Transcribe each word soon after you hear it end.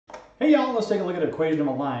Hey y'all, let's take a look at equation of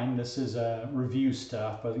a line. This is review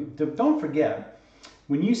stuff, but don't forget,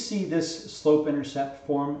 when you see this slope-intercept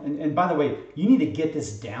form, and by the way, you need to get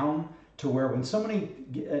this down to where when somebody,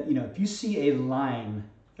 if you see a line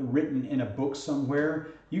written in a book somewhere,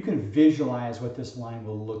 you can visualize what this line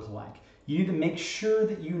will look like. You need to make sure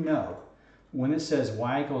that you know when it says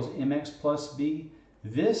y equals mx plus b,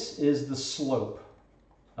 this is the slope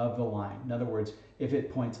of the line. In other words, if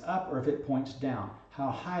it points up or if it points down, how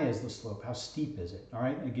high is the slope? How steep is it? All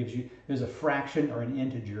right, it gives you, there's a fraction or an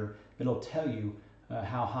integer that'll tell you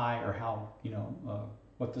how high or how,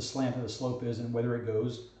 what the slant of the slope is and whether it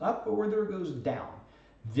goes up or whether it goes down.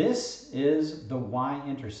 This is the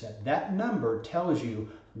y-intercept. That number tells you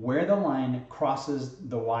where the line crosses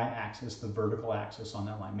the y-axis, the vertical axis on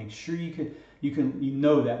that line. Make sure you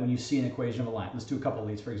know that when you see an equation of a line. Let's do a couple of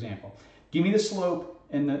these, for example. Give me the slope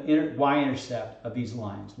and the y-intercept of these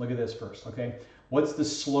lines. Look at this first, okay? What's the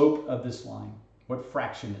slope of this line? What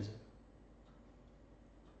fraction is it?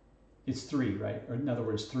 It's 3, right? Or in other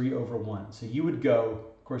words, 3 over 1. So you would go,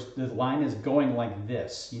 of course, the line is going like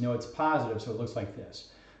this. You know it's positive, so it looks like this.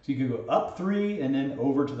 So you could go up 3 and then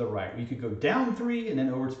over to the right. Or you could go down 3 and then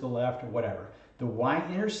over to the left or whatever. The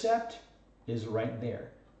y-intercept is right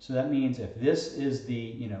there. So that means if this is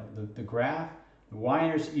the graph, the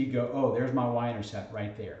y-intercept, you go, oh, there's my y-intercept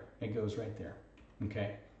right there. It goes right there,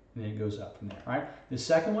 okay? And then it goes up from there, all right? The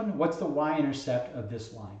second one, what's the y-intercept of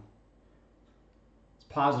this line? It's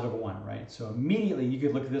positive 1, right? So immediately you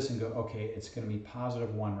could look at this and go, okay, it's going to be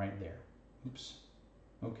positive 1 right there. Oops.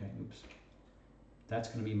 Okay, oops. That's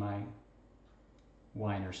going to be my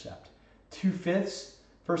y-intercept. 2/5,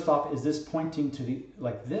 first off, is this pointing to the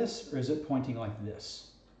like this or is it pointing like this?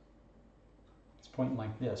 It's pointing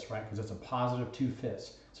like this, right? Because it's a positive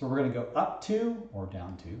 2/5. So we're going to go up 2 or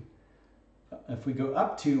down 2. If we go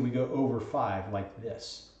up 2, we go over 5 like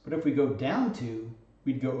this. But if we go down 2,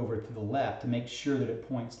 we'd go over to the left to make sure that it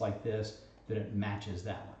points like this, that it matches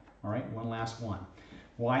that one. All right, one last one.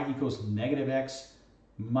 Y equals negative x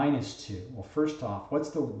minus 2. Well, first off, what's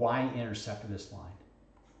the y-intercept of this line?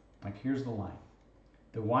 Like here's the line.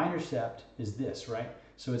 The y-intercept is this, right?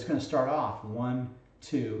 So it's going to start off 1,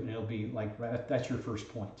 2, and it'll be like, that's your first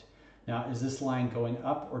point. Now, is this line going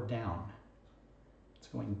up or down? It's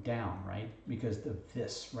going down, right? Because of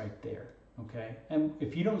this right there, okay? And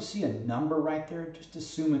if you don't see a number right there, just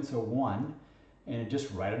assume it's a 1 and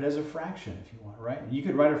just write it as a fraction if you want, right? And you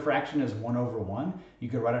could write a fraction as 1 over 1. You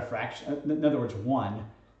could write a fraction, in other words, 1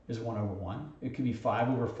 is 1 over 1. It could be 5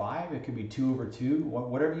 over 5. It could be 2 over 2,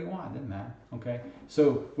 whatever you want, doesn't matter, okay?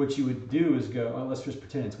 So what you would do is go, oh, let's just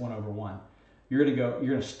pretend it's 1 over 1. You're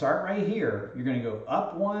gonna start right here. You're gonna go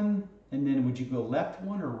up 1, and then would you go left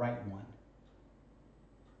 1 or right 1?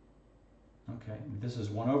 Okay, this is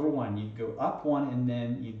 1 over 1. You'd go up 1 and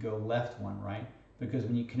then you'd go left 1, right? Because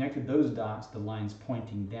when you connected those dots, the line's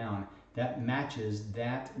pointing down. That matches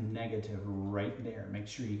that negative right there. Make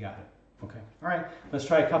sure you got it. Okay, all right, let's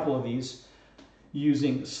try a couple of these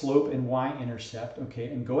using slope and y-intercept. Okay,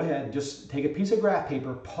 and go ahead, just take a piece of graph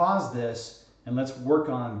paper, pause this, and let's work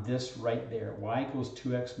on this right there. Y equals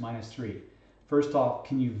 2x minus 3. First off,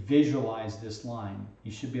 can you visualize this line?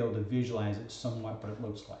 You should be able to visualize it somewhat what it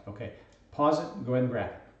looks like. Okay. Pause it and go ahead and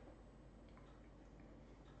graph it.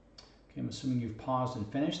 Okay, I'm assuming you've paused and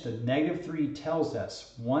finished. The negative 3 tells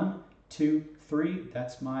us 1, 2, 3.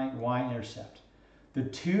 That's my y-intercept. The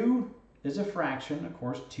 2 is a fraction, of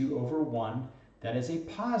course, 2 over 1. That is a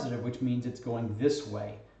positive, which means it's going this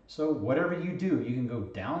way. So whatever you do, you can go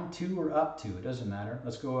down 2 or up 2. It doesn't matter.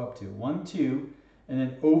 Let's go up 2. 1, 2, and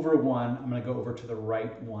then over 1, I'm going to go over to the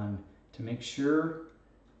right 1 to make sure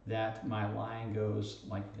that my line goes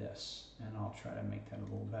like this. And I'll try to make that a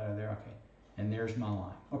little better there. Okay, and there's my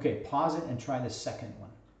line. Okay, pause it and try the second one.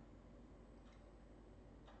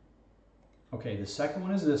 Okay, the second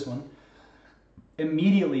one is this one.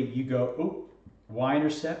 Immediately you go, oh,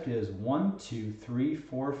 y-intercept is 1, 2, 3,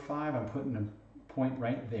 4, 5. I'm putting a point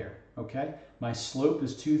right there. Okay, my slope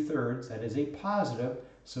is 2/3. That is a positive,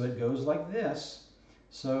 so it goes like this.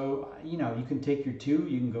 So, you can take your 2,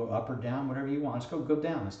 you can go up or down, whatever you want. Let's go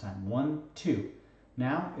down this time. 1, 2.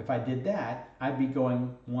 Now, if I did that, I'd be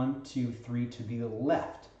going 1, 2, 3 to the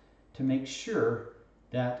left to make sure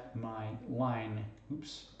that my line,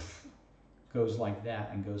 goes like that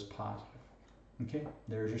and goes positive. Okay,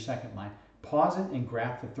 there's your second line. Pause it and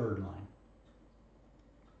graph the third line.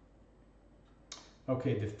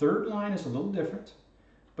 Okay, the third line is a little different,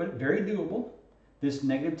 but very doable. This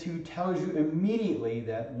negative 2 tells you immediately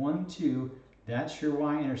that 1, 2, that's your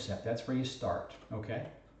y-intercept. That's where you start, okay?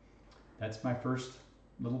 That's my first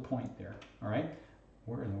little point there, all right?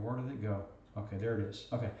 Where in the world did it go? Okay, there it is.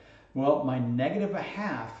 Okay, well, my negative a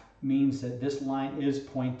half means that this line is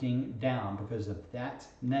pointing down because of that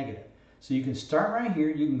negative. So you can start right here.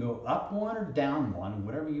 You can go up 1 or down 1,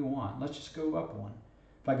 whatever you want. Let's just go up 1.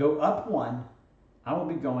 If I go up 1, I will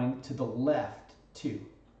be going to the left 2.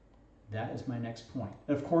 That is my next point.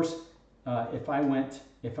 And of course, if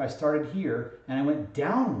I started here and I went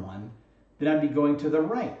down 1, then I'd be going to the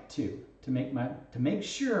right 2 to make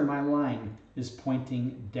sure my line is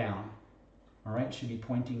pointing down. All right, it should be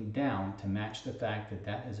pointing down to match the fact that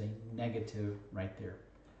that is a negative right there.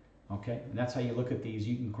 Okay, and that's how you look at these.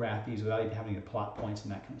 You can graph these without even having to plot points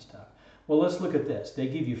and that kind of stuff. Well, let's look at this. They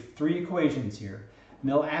give you 3 equations here, and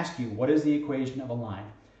they'll ask you, what is the equation of a line?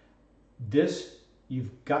 This,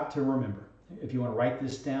 you've got to remember. If you want to write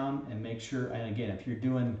this down and make sure, and again, if you're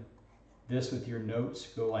doing this with your notes,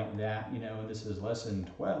 go like that, you know, and this is lesson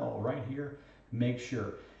 12 right here, make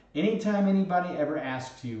sure. Anytime anybody ever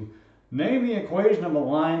asks you, name the equation of a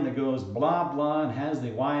line that goes blah, blah, and has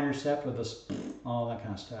the y-intercept with this, all that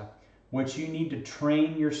kind of stuff, what you need to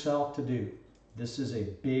train yourself to do. This is a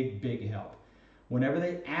big, big help. Whenever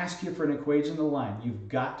they ask you for an equation of the line, you've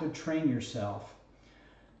got to train yourself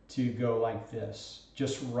to go like this.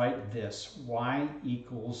 Just write this, y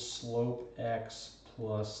equals slope x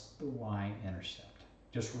plus the y-intercept.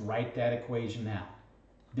 Just write that equation out.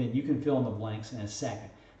 Then you can fill in the blanks in a second.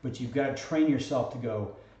 But you've got to train yourself to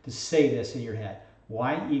go to say this in your head.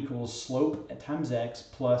 Y equals slope times x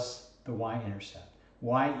plus the y-intercept.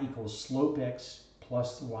 Y equals slope x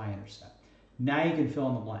plus the y-intercept. Now you can fill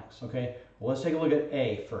in the blanks, okay? Well, let's take a look at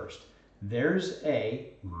A first. There's A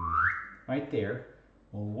right there.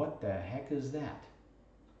 Well, what the heck is that?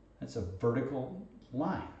 That's a vertical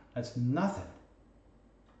line. That's nothing.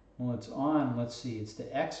 Well, it's on, let's see, it's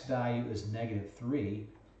the x value is -3,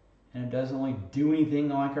 and it doesn't really do anything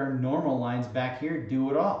like our normal lines back here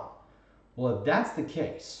do at all. Well, if that's the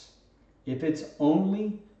case, if it's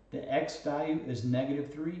only the x value is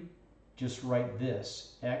 -3, just write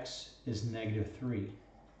this, x is -3,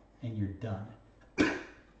 and you're done.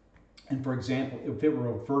 And for example, if it were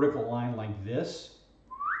a vertical line like this,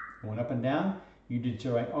 going up and down, you did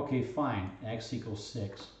to write, okay, fine, x equals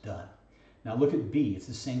 6, done. Now look at B, it's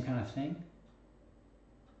the same kind of thing.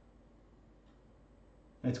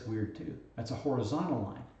 That's weird too. That's a horizontal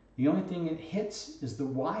line. The only thing it hits is the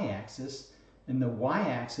y-axis, and the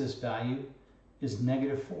y-axis value is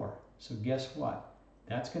 -4. So guess what?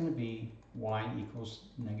 That's going to be y equals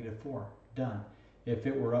 -4. Done. If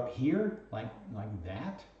it were up here, like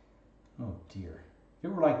that, oh dear. If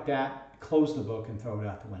it were like that, close the book and throw it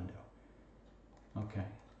out the window. Okay.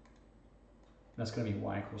 That's going to be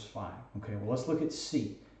y equals 5. Okay, well, let's look at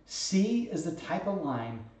C. C is the type of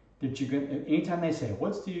line that you're going to, anytime they say,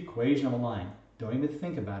 what's the equation of a line? Don't even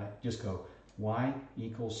think about it. Just go, y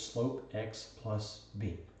equals slope x plus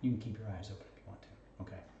b. You can keep your eyes open if you want to.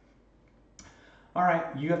 Okay. All right,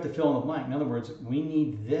 you have to fill in the blank. In other words, we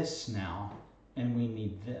need this now, and we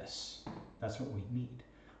need this. That's what we need.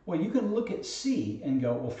 Well, you can look at C and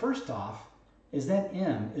go, well, first off, is that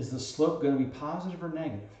m, is the slope going to be positive or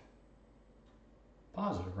negative?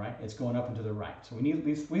 Positive, right? It's going up and to the right. So we need at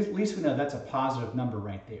least we know that's a positive number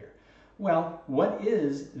right there. Well, what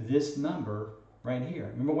is this number right here?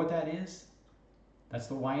 Remember what that is? That's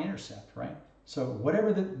the y-intercept, right? So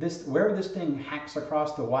wherever this thing hacks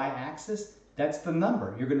across the y-axis, that's the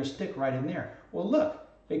number. You're going to stick right in there. Well, look,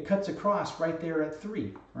 it cuts across right there at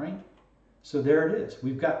 3, right? So there it is.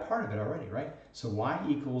 We've got part of it already, right? So y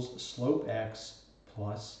equals slope x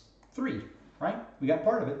plus 3, right? We got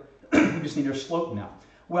part of it. We just need our slope now.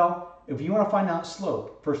 Well, if you want to find out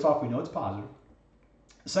slope, first off, we know it's positive.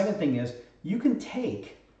 The second thing is, you can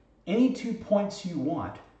take any 2 points you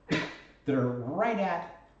want that are right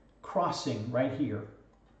at crossing right here.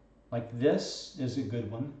 Like this is a good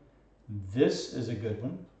one. This is a good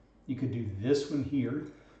one. You could do this one here.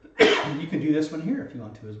 You can do this one here if you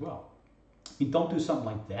want to as well. You don't do something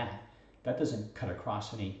like that. That doesn't cut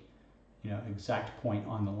across any, exact point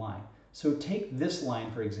on the line. So take this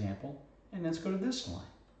line, for example, and let's go to this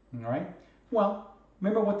line. All right? Well,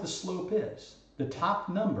 remember what the slope is. The top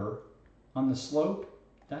number on the slope,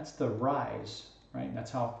 that's the rise, right?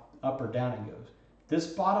 That's how up or down it goes. This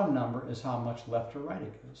bottom number is how much left or right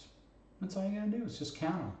it goes. That's all you got to do is just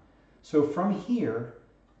count them. So from here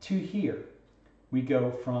to here, we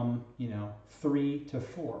go from, 3 to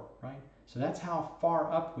 4, right? So that's how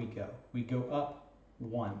far up we go. We go up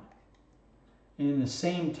 1. And in the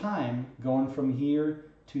same time, going from here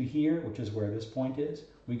to here, which is where this point is,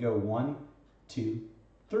 we go 1, 2,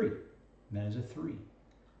 3. That is a 3.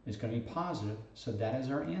 It's going to be positive, so that is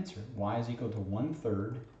our answer. Y is equal to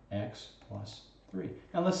 1/3 x plus 3.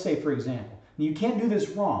 Now let's say, for example, Now, you can't do this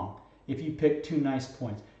wrong if you pick 2 nice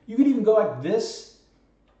points. You can even go like this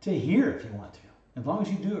to here if you want to. As long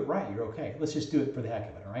as you do it right, you're okay. Let's just do it for the heck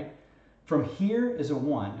of it, all right? From here is a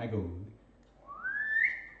 1. I go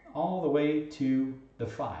all the way to the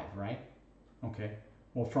 5, right? Okay.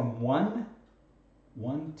 Well, from 1,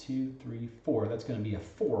 2, 3, 4, that's going to be a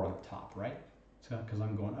 4 on the top, right? So, because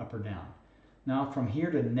I'm going up or down. Now, from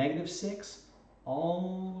here to -6,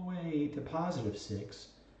 all the way to +6,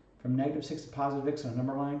 from -6 to +6 on a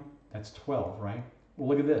number line, that's 12, right? Well,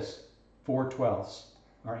 look at this, 4 12ths.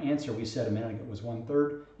 Our answer we said a minute ago was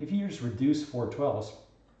 1/3. If you just reduce 4 12ths,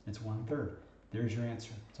 it's 1/3. There's your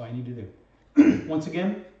answer. That's all you need to do. Once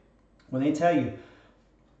again, when they tell you,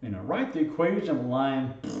 write the equation of a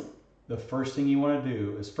line, the first thing you want to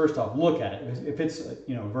do is first off look at it. If it's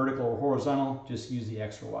vertical or horizontal, just use the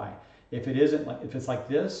X or Y. If it isn't, if it's like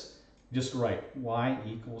this, just write y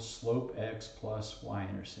equals slope x plus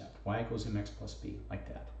y-intercept. Y equals mx plus b, like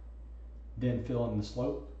that. Then fill in the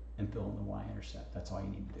slope and fill in the y-intercept. That's all you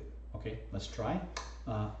need to do. Okay, let's try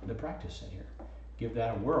the practice set here. Give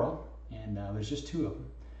that a whirl, and there's just 2 of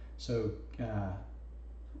them. So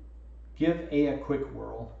give A a quick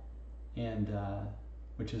whirl, and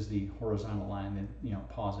which is the horizontal line, then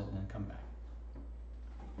pause it and then come back.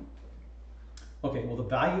 Okay, well the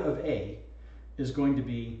value of A is going to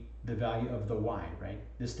be the value of the y, right?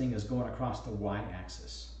 This thing is going across the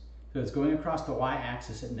y-axis. So it's going across the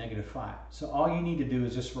y-axis at -5. So all you need to do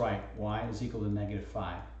is just write y is equal to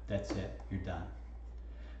 -5. That's it, you're done.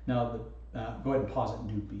 Now go ahead and pause it and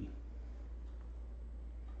do B.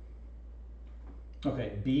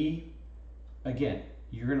 Okay, B, again,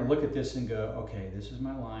 you're going to look at this and go, okay, this is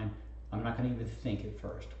my line. I'm not going to even think at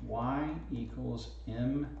first. Y equals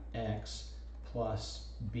mx plus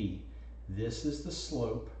b. This is the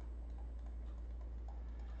slope.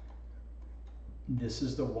 This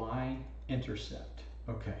is the y-intercept.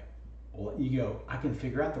 Okay, well, you go, I can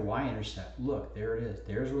figure out the y-intercept. Look, there it is.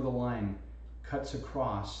 There's where the line cuts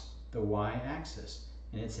across the y-axis,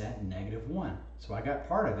 and it's at -1. So I got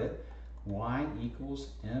part of it. Y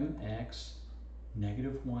equals mx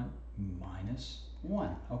 -1 minus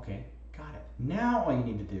 1. Okay, got it. Now all you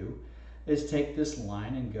need to do is take this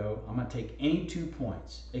line and go, I'm going to take any 2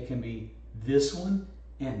 points. It can be this one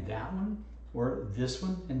and that one, or this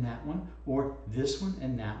one and that one, or this one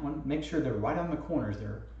and that one. Make sure they're right on the corners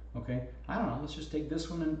there. Okay, I don't know, let's just take this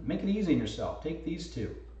one and make it easy on yourself. Take these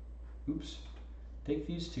 2. Oops. Take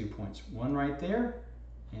these 2 points. One right there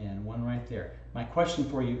and one right there. My question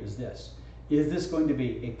for you is this. Is this going to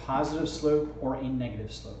be a positive slope or a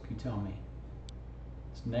negative slope? You tell me.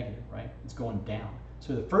 It's negative, right? It's going down.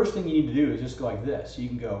 So the first thing you need to do is just go like this. You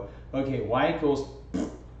can go, okay, y equals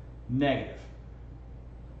negative.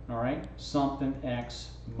 All right, something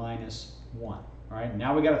x minus 1. All right,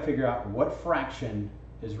 now we got to figure out what fraction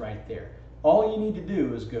is right there. All you need to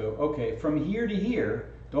do is go, okay, from here to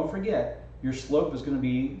here, don't forget, your slope is going to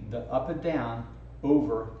be the up and down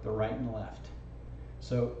over the right and left.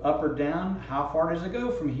 So up or down, how far does it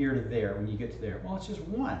go from here to there when you get to there? Well, it's just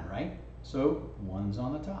 1, right? So 1's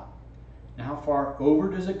on the top. Now how far over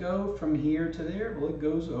does it go from here to there? Well, it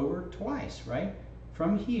goes over twice, right?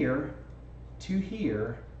 From here to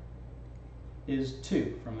here is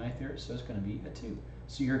 2. From right there, so it's going to be a 2.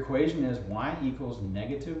 So your equation is y equals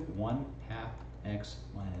 -1/2 x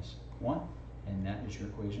minus 1. And that is your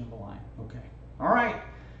equation of a line. Okay. All right.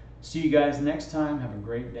 See you guys next time. Have a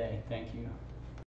great day. Thank you.